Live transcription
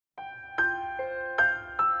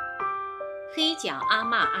黑脚阿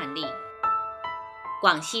嬤案例。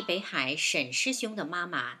广西北海沈师兄的妈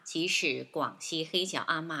妈即是广西黑脚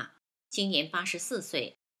阿嬤，今年84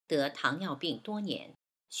岁，得糖尿病多年，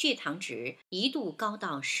血糖值一度高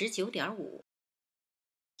到19.5，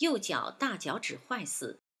右脚大脚趾坏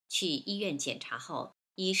死，去医院检查后，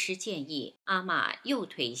医师建议阿嬤右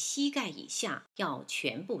腿膝盖以下要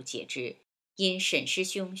全部截肢。因沈师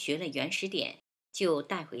兄学了原始点，就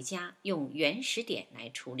带回家用原始点来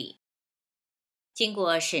处理。经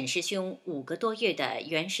过沈师兄5个多月的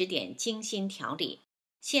原始点精心调理，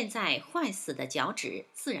现在坏死的脚趾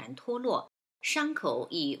自然脱落，伤口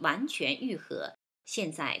已完全愈合，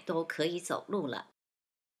现在都可以走路了。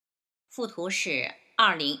附图是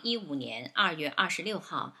2015年2月26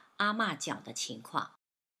号阿嬤脚的情况。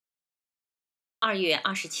2月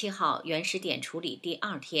27号原始点处理第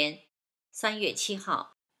2天，3月7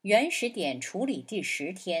号原始点处理第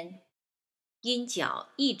10天，因脚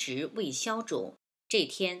一直未消肿，这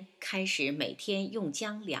天开始每天用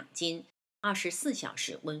姜2斤，24小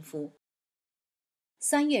时温敷。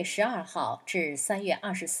3月12号至3月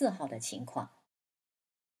24号的情况。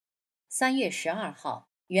3月12号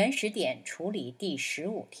原始点处理第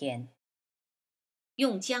15天，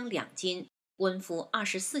用姜2斤，温敷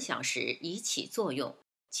24小时已起作用，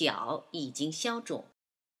脚已经消肿。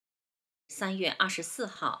3月24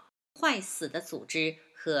号，坏死的组织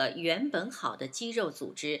和原本好的肌肉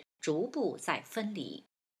组织逐步在分离。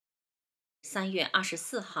3月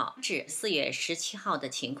24号至4月17号的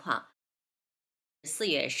情况。4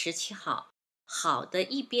月17号，好的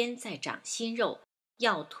一边在长新肉，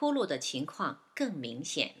要脱落的情况更明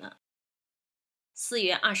显了。4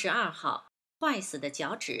月22号，坏死的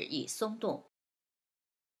脚趾已松动。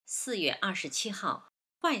4月27号，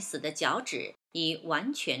坏死的脚趾已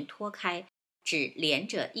完全脱开，只连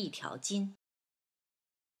着一条筋。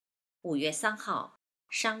5月3号，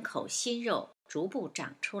伤口新肉逐步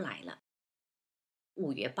长出来了。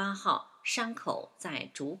5月8号，伤口在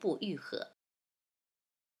逐步愈合。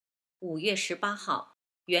5月18号，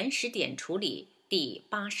原始点处理第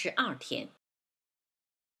82天。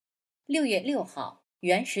6月6号，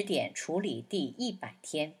原始点处理第100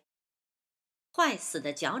天。坏死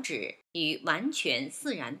的脚趾已完全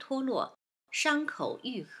自然脱落，伤口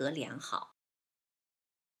愈合良好。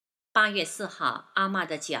8月4号，阿嬤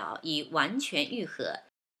的脚已完全愈合，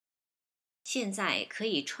现在可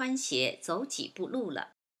以穿鞋走几步路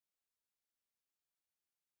了。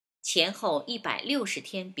前后160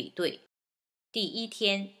天比对，第1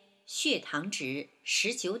天血糖值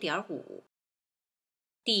19.5，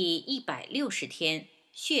第160天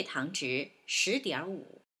血糖值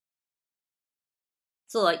10.5。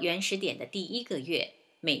做原始点的第1个月，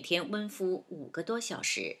每天温敷5个多小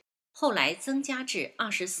时，后来增加至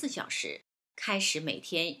24小时，开始每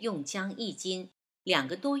天用姜1斤，2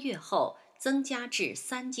个多月后增加至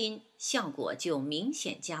3斤，效果就明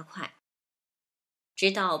显加快。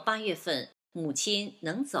直到8月份，母亲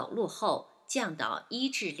能走路后，降到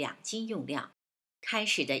1至2斤用量。开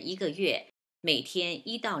始的1个月，每天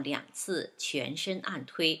1到2次全身按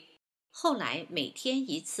推，后来每天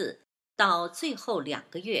1次，到最后2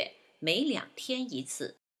个月，每2天1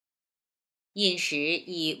次。饮食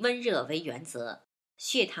以温热为原则，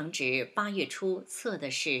血糖值8月初测的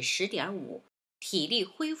是10.5，体力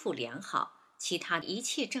恢复良好，其他一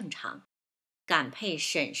切正常。感佩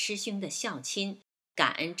沈师兄的孝亲，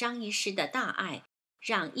感恩张医师的大爱，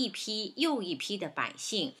让一批又一批的百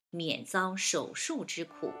姓免遭手术之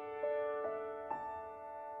苦。